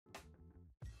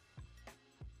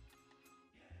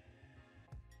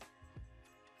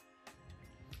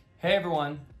Hey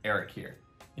everyone, Eric here.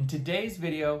 In today's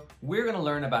video, we're going to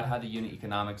learn about how the unit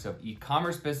economics of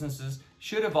e-commerce businesses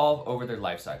should evolve over their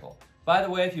life cycle. By the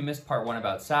way, if you missed part 1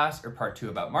 about SaaS or part 2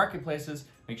 about marketplaces,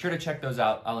 make sure to check those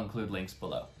out. I'll include links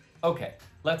below. Okay,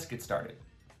 let's get started.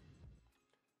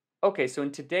 Okay, so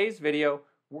in today's video,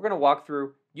 we're going to walk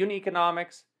through unit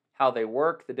economics, how they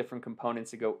work, the different components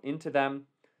that go into them,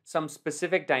 some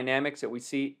specific dynamics that we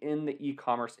see in the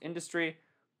e-commerce industry,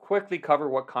 quickly cover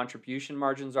what contribution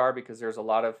margins are because there's a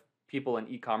lot of people in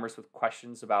e-commerce with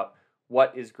questions about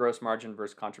what is gross margin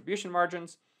versus contribution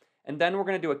margins. And then we're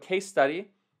going to do a case study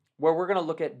where we're going to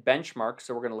look at benchmarks.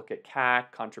 So we're going to look at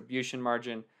CAC, contribution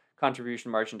margin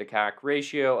to CAC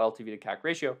ratio, LTV to CAC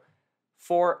ratio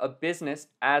for a business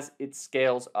as it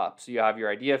scales up. So you have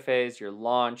your idea phase, your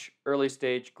launch, early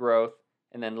stage growth,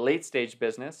 and then late stage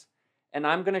business. And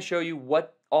I'm going to show you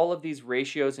what all of these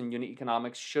ratios and unit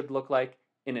economics should look like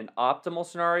in an optimal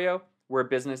scenario where a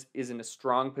business is in a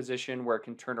strong position where it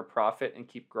can turn a profit and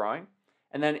keep growing.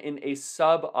 And then in a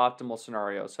suboptimal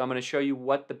scenario. So I'm going to show you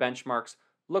what the benchmarks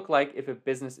look like if a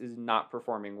business is not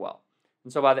performing well.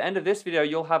 And so by the end of this video,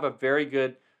 you'll have a very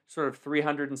good sort of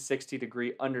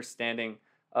 360-degree understanding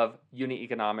of unit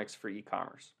economics for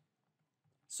e-commerce.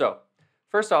 So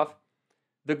first off,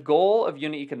 the goal of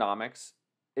unit economics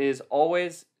is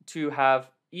always to have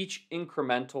each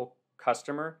incremental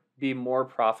customer be more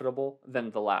profitable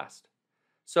than the last.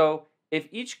 So if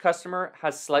each customer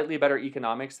has slightly better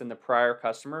economics than the prior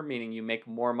customer, meaning you make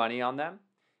more money on them,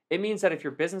 it means that if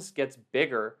your business gets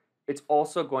bigger, it's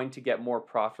also going to get more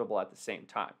profitable at the same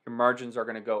time. Your margins are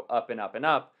going to go up and up and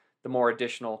up the more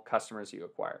additional customers you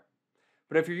acquire.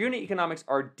 But if your unit economics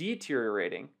are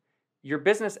deteriorating, your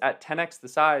business at 10x the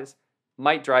size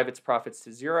might drive its profits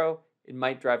to zero. It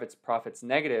might drive its profits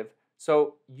negative.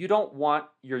 So you don't want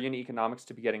your unit economics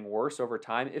to be getting worse over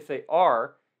time. If they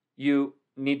are, you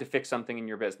need to fix something in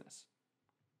your business.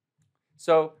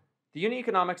 So the unit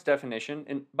economics definition,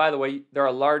 and by the way, there are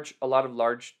a lot of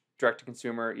large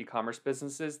direct-to-consumer e-commerce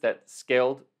businesses that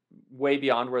scaled way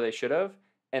beyond where they should have,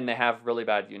 and they have really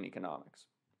bad unit economics.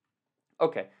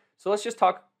 Okay, so let's just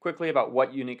talk quickly about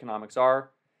what unit economics are.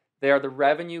 They are the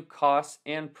revenue, costs,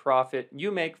 and profit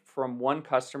you make from one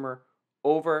customer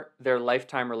over their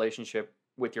lifetime relationship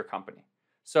with your company.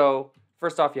 So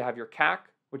first off, you have your CAC,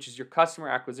 which is your customer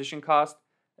acquisition cost.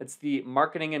 It's the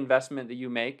marketing investment that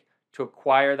you make to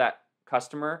acquire that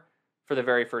customer for the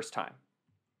very first time.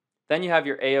 Then you have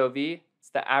your AOV.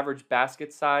 It's the average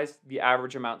basket size, the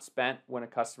average amount spent when a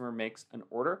customer makes an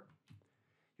order.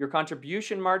 Your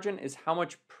contribution margin is how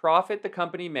much profit the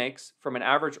company makes from an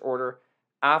average order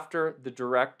after the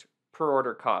direct per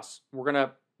order costs. We're going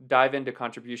to dive into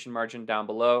contribution margin down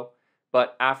below,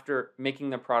 but after making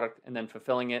the product and then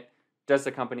fulfilling it, does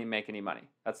the company make any money?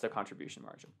 That's the contribution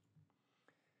margin.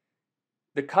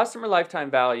 The customer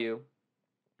lifetime value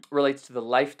relates to the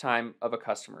lifetime of a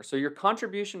customer. So your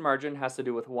contribution margin has to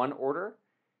do with one order,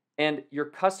 and your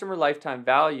customer lifetime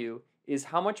value is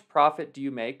how much profit do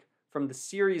you make from the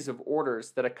series of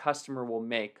orders that a customer will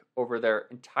make over their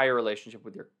entire relationship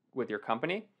with your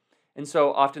company. And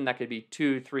so often that could be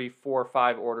 2, 3, 4,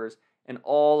 5 orders, and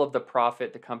all of the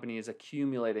profit the company is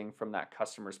accumulating from that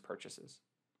customer's purchases.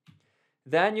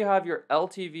 Then you have your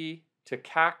LTV to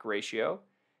CAC ratio,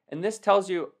 and this tells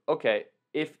you, okay,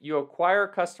 if you acquire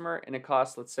a customer and it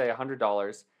costs, let's say,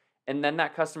 $100, and then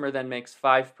that customer then makes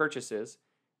 5 purchases,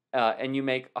 and you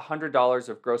make $100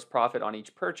 of gross profit on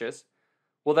each purchase,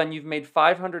 well, then you've made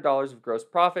 $500 of gross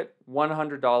profit,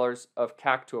 $100 of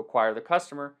CAC to acquire the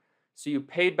customer. So you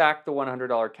paid back the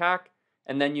 $100 CAC,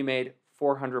 and then you made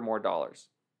 $400 more.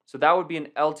 So that would be an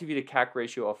LTV to CAC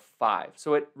ratio of 5.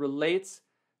 So it relates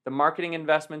the marketing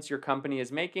investments your company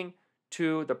is making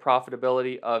to the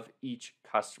profitability of each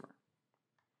customer.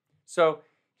 So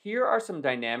here are some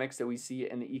dynamics that we see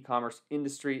in the e-commerce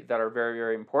industry that are very,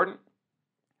 very important.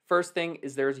 First thing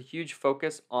is there's a huge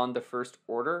focus on the first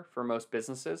order for most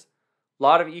businesses. A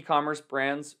lot of e-commerce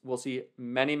brands will see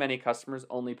many, many customers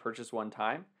only purchase one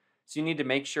time. So you need to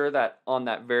make sure that on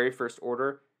that very first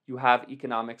order, you have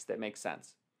economics that make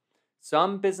sense.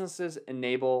 Some businesses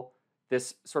enable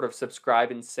this sort of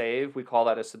subscribe and save. We call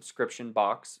that a subscription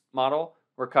box model,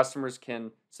 where customers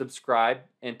can subscribe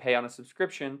and pay on a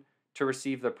subscription to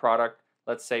receive the product,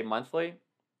 let's say monthly.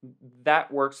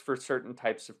 That works for certain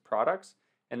types of products,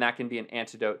 and that can be an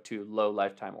antidote to low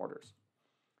lifetime orders.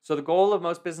 So the goal of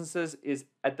most businesses is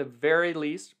at the very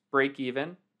least break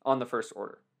even on the first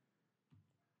order.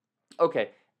 Okay,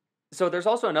 so there's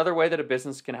also another way that a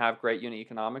business can have great unit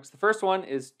economics. The first one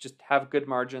is just have good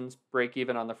margins, break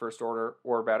even on the first order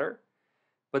or better.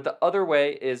 But the other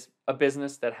way is a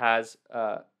business that has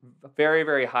very,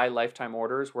 very high lifetime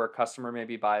orders where a customer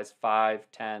maybe buys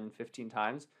 5, 10, 15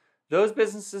 times. Those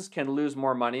businesses can lose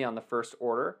more money on the first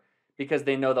order because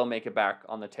they know they'll make it back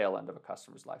on the tail end of a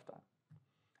customer's lifetime.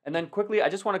 And then quickly, I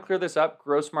just want to clear this up,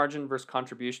 gross margin versus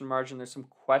contribution margin. There's some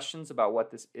questions about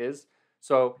what this is.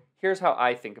 So here's how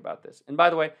I think about this. And by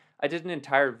the way, I did an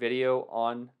entire video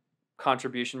on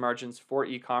contribution margins for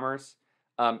e-commerce.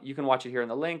 You can watch it here in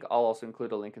the link. I'll also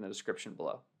include a link in the description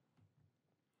below.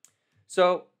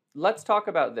 So let's talk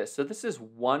about this. So this is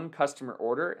one customer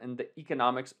order and the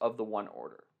economics of the one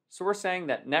order. So we're saying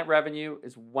that net revenue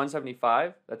is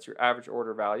 $175. That's your average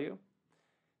order value.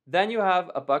 Then you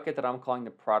have a bucket that I'm calling the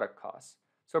product cost.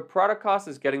 So product cost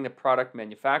is getting the product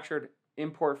manufactured,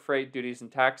 import freight, duties,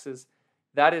 and taxes.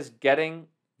 That is getting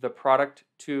the product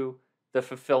to the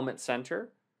fulfillment center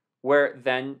where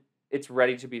then it's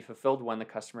ready to be fulfilled when the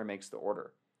customer makes the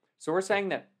order. So we're saying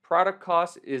that product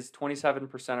cost is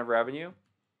 27% of revenue.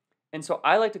 And so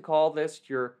I like to call this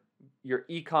your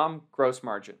eComm gross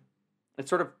margin. It's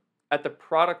sort of at the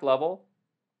product level,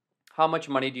 how much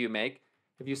money do you make?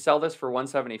 If you sell this for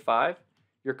 $175,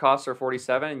 your costs are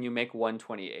 $47 and you make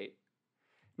 $128.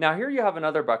 Now here you have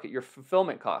another bucket, your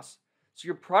fulfillment costs. So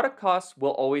your product costs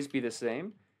will always be the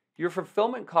same. Your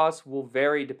fulfillment costs will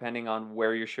vary depending on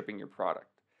where you're shipping your product.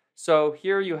 So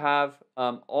here you have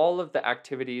all of the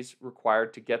activities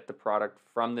required to get the product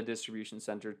from the distribution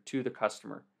center to the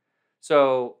customer.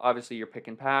 So obviously your pick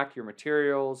and pack, your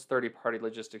materials, third-party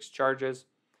logistics charges,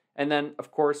 and then of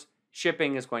course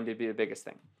shipping is going to be the biggest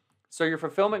thing. So your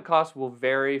fulfillment costs will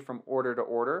vary from order to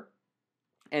order,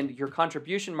 and your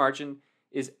contribution margin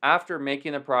is after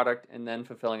making the product and then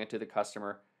fulfilling it to the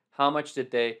customer. How much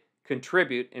did they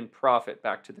contribute in profit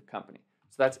back to the company?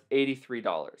 So that's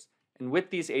 $83. And with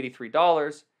these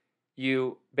 $83,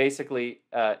 you basically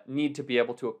need to be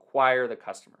able to acquire the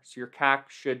customer. So your CAC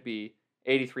should be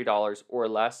 $83 or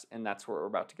less, and that's what we're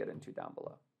about to get into down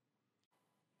below.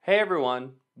 Hey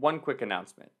everyone, one quick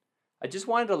announcement. I just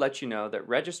wanted to let you know that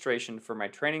registration for my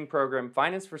training program,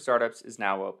 Finance for Startups, is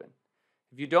now open.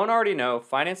 If you don't already know,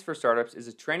 Finance for Startups is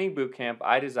a training bootcamp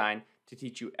I designed to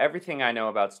teach you everything I know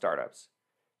about startups.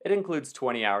 It includes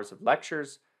 20 hours of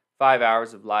lectures, 5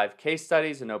 hours of live case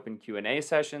studies and open Q&A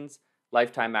sessions,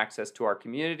 lifetime access to our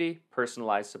community,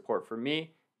 personalized support from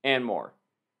me, and more.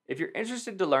 If you're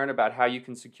interested to learn about how you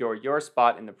can secure your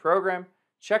spot in the program,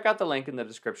 check out the link in the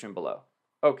description below.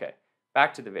 Okay,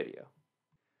 back to the video.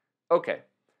 Okay,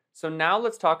 so now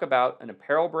let's talk about an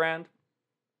apparel brand.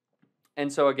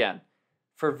 And so again,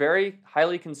 for very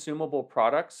highly consumable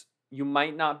products, you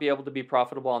might not be able to be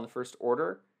profitable on the first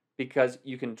order because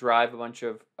you can drive a bunch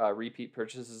of repeat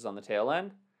purchases on the tail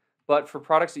end. But for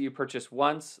products that you purchase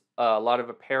once, a lot of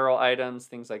apparel items,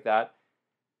 things like that,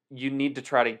 you need to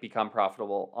try to become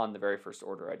profitable on the very first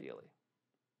order, ideally.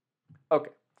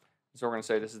 Okay, so we're going to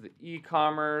say this is the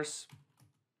e-commerce.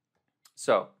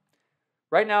 So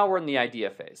right now we're in the idea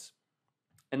phase.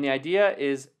 And the idea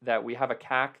is that we have a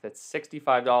CAC that's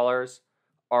 $65.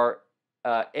 Our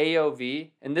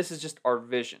AOV, and this is just our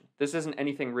vision. This isn't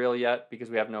anything real yet because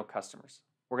we have no customers.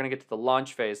 We're going to get to the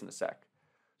launch phase in a sec.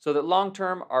 So that long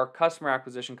term, our customer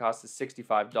acquisition cost is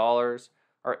 $65,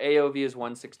 our AOV is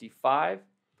 $165,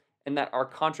 and that our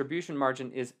contribution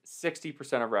margin is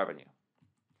 60% of revenue.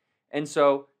 And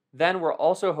so then we're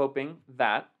also hoping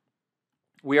that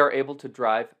we are able to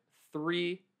drive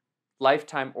 3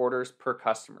 lifetime orders per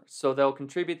customer. So they'll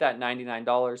contribute that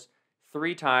 $99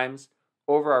 3 times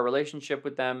over our relationship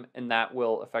with them, and that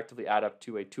will effectively add up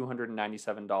to a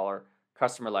 $297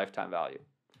 customer lifetime value.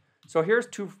 So here's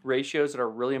 2 ratios that are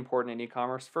really important in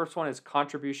e-commerce. First one is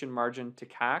contribution margin to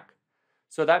CAC.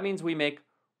 So that means we make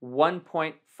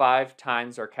 1.5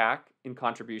 times our CAC in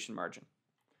contribution margin.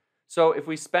 So if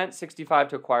we spent $65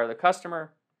 to acquire the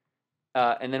customer,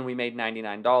 and then we made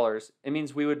 $99, it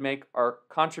means we would make our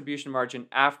contribution margin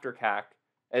after CAC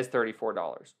as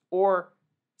 $34, or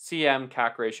CM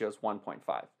CAC ratio is 1.5.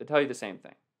 They tell you the same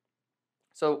thing.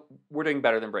 So we're doing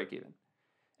better than break even.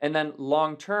 And then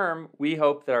long term, we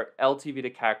hope that our LTV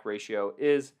to CAC ratio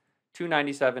is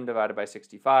 297 divided by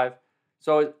 65.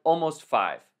 So it's almost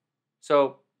 5.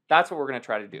 So that's what we're going to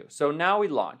try to do. So now we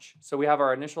launch. So we have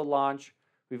our initial launch.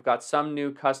 We've got some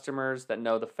new customers that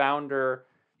know the founder.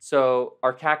 So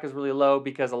our CAC is really low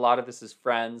because a lot of this is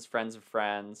friends, friends of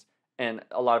friends, and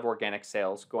a lot of organic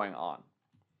sales going on.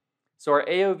 So our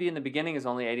AOV in the beginning is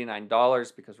only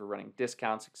 $89 because we're running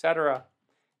discounts, etc.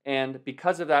 And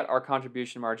because of that, our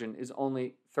contribution margin is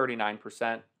only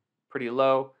 39%, pretty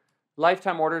low.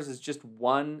 Lifetime orders is just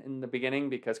 1 in the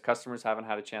beginning because customers haven't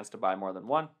had a chance to buy more than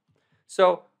 1.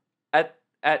 So at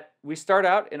we start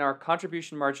out and our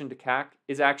contribution margin to CAC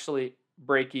is actually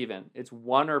break even. It's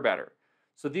 1 or better.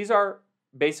 So these are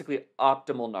basically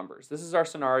optimal numbers. This is our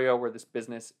scenario where this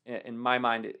business, in my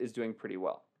mind, is doing pretty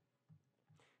well.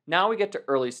 Now we get to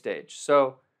early stage.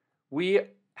 So we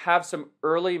have some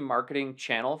early marketing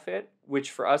channel fit,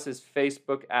 which for us is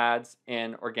Facebook ads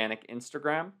and organic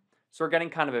Instagram. So we're getting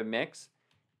kind of a mix.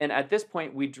 And at this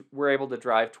point, we're able to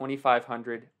drive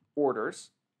 2,500 orders,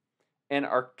 and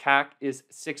our CAC is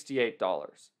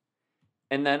 $68.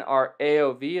 And then our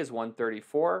AOV is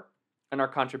 $134, and our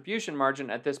contribution margin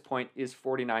at this point is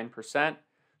 49%.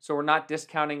 So we're not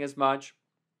discounting as much.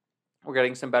 We're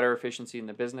getting some better efficiency in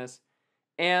the business.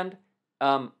 And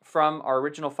from our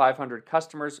original 500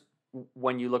 customers,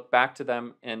 when you look back to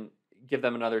them and give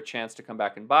them another chance to come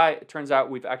back and buy, it turns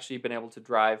out we've actually been able to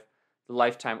drive the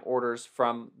lifetime orders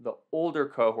from the older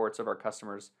cohorts of our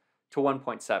customers to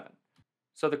 1.7.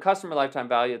 So the customer lifetime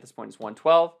value at this point is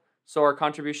 112. So our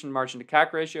contribution margin to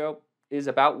CAC ratio is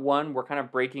about 1. We're kind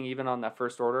of breaking even on that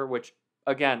first order, which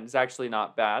again is actually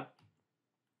not bad.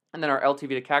 And then our LTV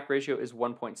to CAC ratio is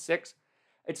 1.6.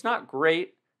 It's not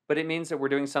great, but it means that we're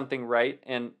doing something right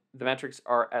and the metrics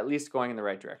are at least going in the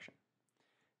right direction.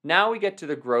 Now we get to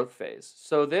the growth phase.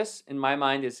 So this, in my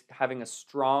mind, is having a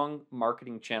strong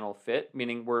marketing channel fit,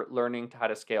 meaning we're learning how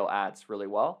to scale ads really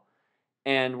well,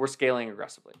 and we're scaling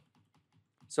aggressively.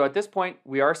 So at this point,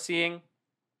 we are seeing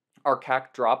our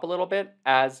CAC drop a little bit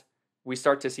as we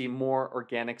start to see more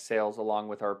organic sales along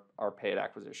with our paid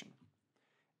acquisition.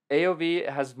 AOV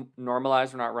has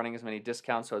normalized. We're not running as many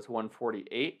discounts, so it's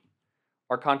 148.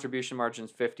 Our contribution margin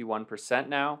is 51%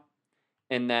 now.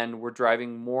 And then we're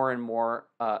driving more and more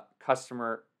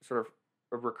customer sort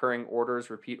of recurring orders,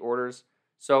 repeat orders.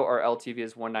 So our LTV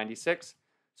is 196.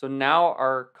 So now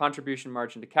our contribution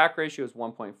margin to CAC ratio is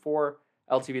 1.4.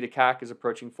 LTV to CAC is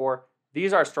approaching 4.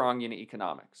 These are strong unit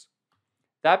economics.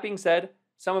 That being said,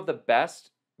 some of the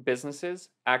best businesses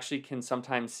actually can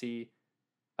sometimes see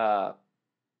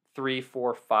 3,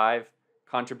 4, 5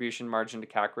 contribution margin to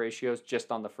CAC ratios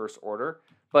just on the first order.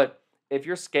 But if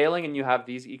you're scaling and you have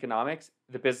these economics,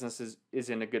 the business is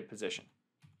in a good position.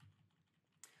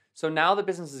 So now the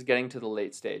business is getting to the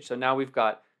late stage. So now we've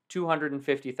got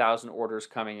 250,000 orders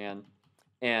coming in,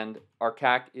 and our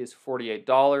CAC is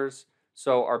 $48.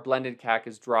 So our blended CAC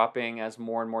is dropping as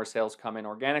more and more sales come in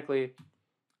organically.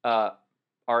 Our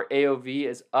AOV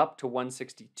is up to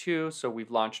 162. So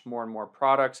we've launched more and more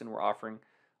products, and we're offering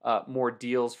more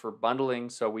deals for bundling.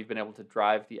 So we've been able to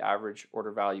drive the average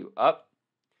order value up.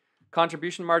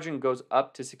 Contribution margin goes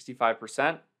up to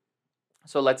 65%.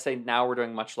 So let's say now we're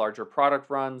doing much larger product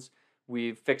runs.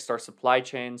 We've fixed our supply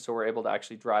chain, so we're able to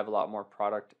actually drive a lot more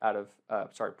profit out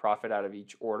of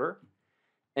each order.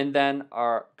 And then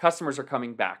our customers are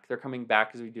coming back. They're coming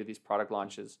back as we do these product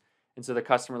launches. And so the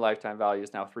customer lifetime value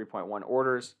is now 3.1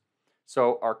 orders.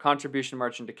 So our contribution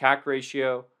margin to CAC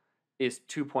ratio is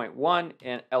 2.1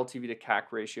 and LTV to CAC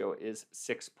ratio is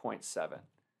 6.7.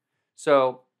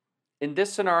 So in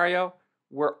this scenario,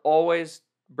 we're always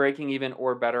breaking even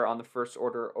or better on the first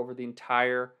order over the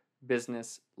entire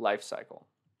business life cycle.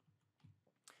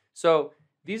 So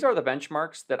these are the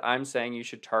benchmarks that I'm saying you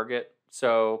should target.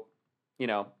 So,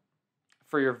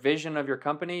 for your vision of your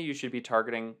company, you should be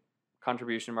targeting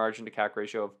contribution margin to CAC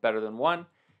ratio of better than 1.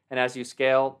 And as you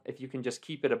scale, if you can just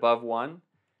keep it above 1,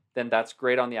 then that's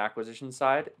great on the acquisition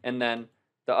side. And then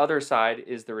the other side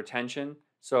is the retention.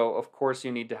 So of course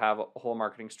you need to have a whole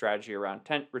marketing strategy around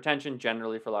retention.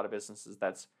 Generally for a lot of businesses,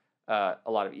 that's a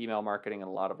lot of email marketing and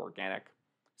a lot of organic.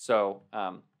 So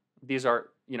these are,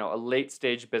 a late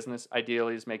stage business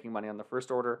ideally is making money on the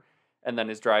first order and then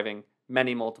is driving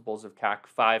many multiples of CAC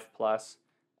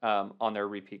 5+ on their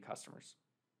repeat customers.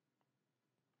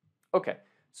 Okay,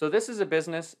 so this is a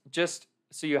business, just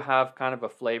so you have kind of a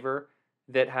flavor,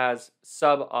 that has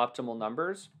suboptimal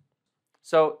numbers.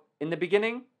 So in the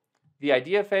beginning, the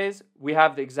idea phase, we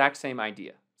have the exact same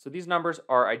idea. So these numbers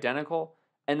are identical.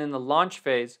 And in the launch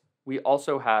phase, we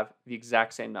also have the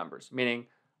exact same numbers, meaning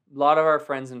a lot of our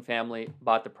friends and family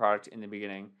bought the product in the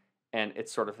beginning and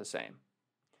it's sort of the same.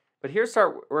 But here's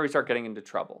where we start getting into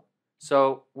trouble.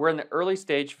 So we're in the early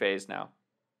stage phase now,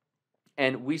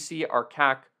 and we see our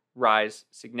CAC rise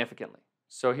significantly.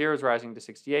 So here it's rising to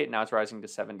 68, now it's rising to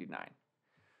 79.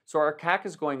 So our CAC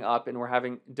is going up and we're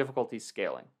having difficulty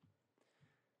scaling.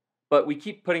 But we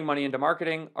keep putting money into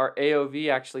marketing. Our AOV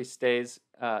actually stays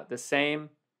the same,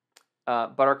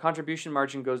 but our contribution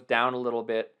margin goes down a little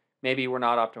bit. Maybe we're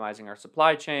not optimizing our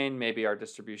supply chain. Maybe our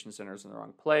distribution center is in the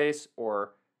wrong place,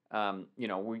 or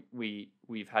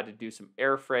we've had to do some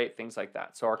air freight, things like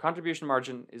that. So our contribution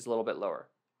margin is a little bit lower.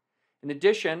 In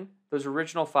addition, those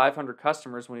original 500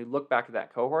 customers, when you look back at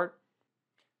that cohort,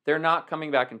 they're not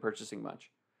coming back and purchasing much.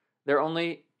 They're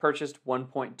only purchased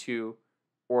 1.2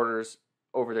 orders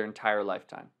over their entire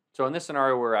lifetime. So in this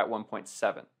scenario, we're at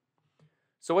 1.7.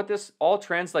 So what this all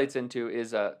translates into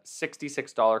is a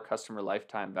 $66 customer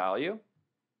lifetime value.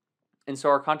 And so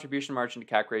our contribution margin to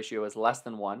CAC ratio is less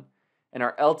than 1, and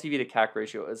our LTV to CAC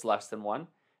ratio is less than 1.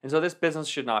 And so this business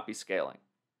should not be scaling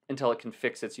until it can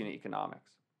fix its unit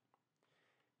economics.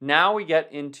 Now we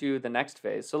get into the next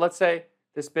phase. So let's say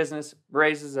this business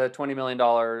raises a $20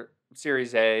 million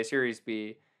Series A, Series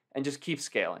B, and just keeps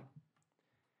scaling.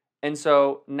 And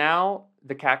so now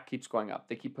the CAC keeps going up.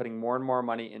 They keep putting more and more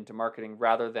money into marketing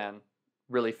rather than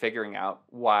really figuring out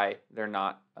why they're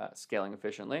not scaling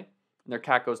efficiently. And their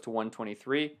CAC goes to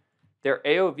 123. Their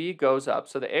AOV goes up.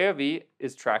 So the AOV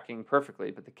is tracking perfectly,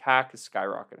 but the CAC is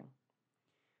skyrocketing.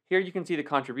 Here you can see the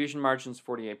contribution margin is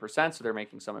 48%, so they're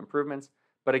making some improvements.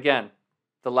 But again,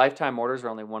 the lifetime orders are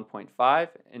only 1.5,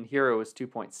 and here it was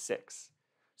 2.6.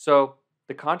 So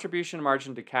the contribution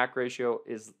margin to CAC ratio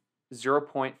is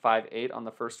 0.58 on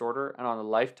the first order, and on a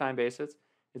lifetime basis,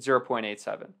 it's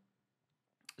 0.87.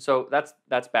 So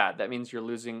that's bad. That means you're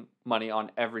losing money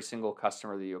on every single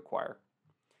customer that you acquire.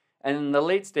 And in the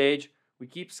late stage, we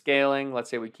keep scaling. Let's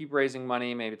say we keep raising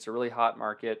money. Maybe it's a really hot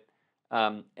market,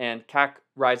 and CAC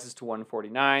rises to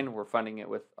 149. We're funding it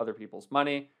with other people's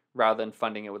money rather than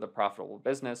funding it with a profitable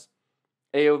business.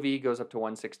 AOV goes up to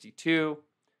 162.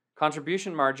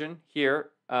 Contribution margin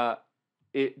here,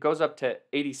 it goes up to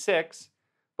 86,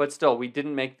 but still we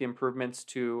didn't make the improvements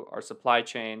to our supply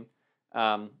chain.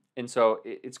 And so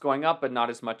it's going up, but not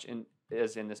as much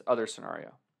as in this other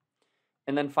scenario.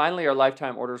 And then finally, our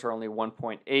lifetime orders are only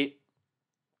 1.8.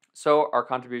 So our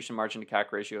contribution margin to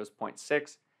CAC ratio is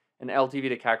 0.6, and LTV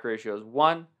to CAC ratio is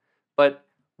 1. But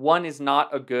 1 is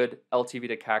not a good LTV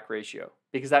to CAC ratio,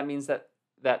 because that means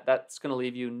that's going to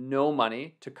leave you no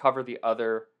money to cover the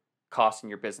other costs in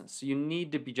your business. So you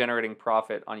need to be generating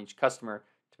profit on each customer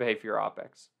to pay for your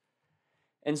OpEx.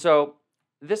 And so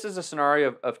this is a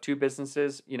scenario of two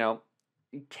businesses.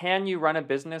 Can you run a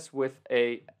business with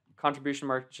a contribution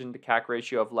margin to CAC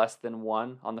ratio of less than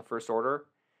 1 on the first order?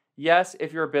 Yes,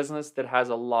 if you're a business that has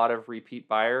a lot of repeat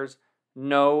buyers.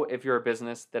 No, if you're a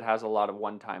business that has a lot of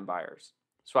one-time buyers.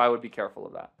 So I would be careful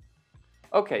of that.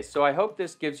 Okay, so I hope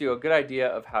this gives you a good idea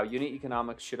of how unit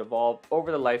economics should evolve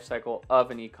over the life cycle of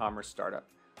an e-commerce startup.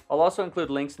 I'll also include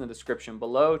links in the description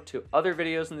below to other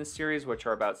videos in this series which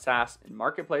are about SaaS and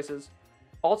marketplaces.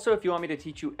 Also, if you want me to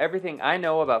teach you everything I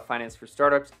know about finance for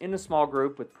startups in a small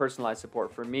group with personalized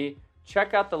support from me,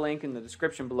 check out the link in the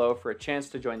description below for a chance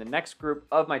to join the next group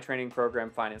of my training program,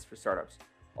 Finance for Startups.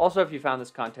 Also, if you found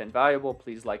this content valuable,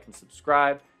 please like and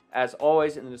subscribe. As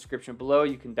always, in the description below,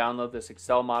 you can download this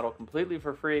Excel model completely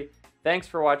for free. Thanks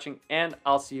for watching, and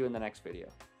I'll see you in the next video.